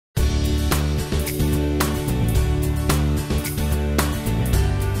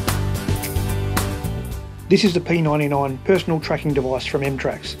This is the P99 personal tracking device from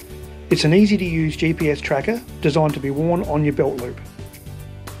M-Trax. It's an easy to use GPS tracker designed to be worn on your belt loop.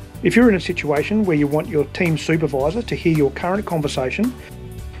 If you're in a situation where you want your team supervisor to hear your current conversation,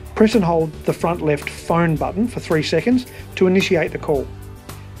 press and hold the front left phone button for 3 seconds to initiate the call.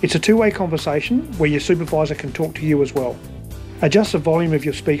 It's a two-way conversation where your supervisor can talk to you as well. Adjust the volume of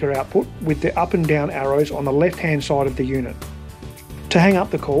your speaker output with the up and down arrows on the left-hand side of the unit. To hang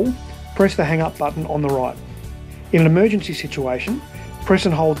up the call, press the hang up button on the right. In an emergency situation, press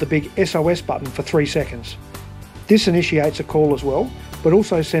and hold the big SOS button for 3 seconds. This initiates a call as well, but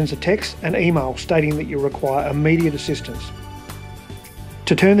also sends a text and email stating that you require immediate assistance.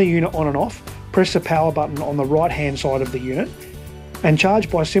 To turn the unit on and off, press the power button on the right-hand side of the unit and charge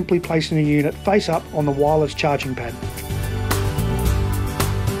by simply placing the unit face up on the wireless charging pad.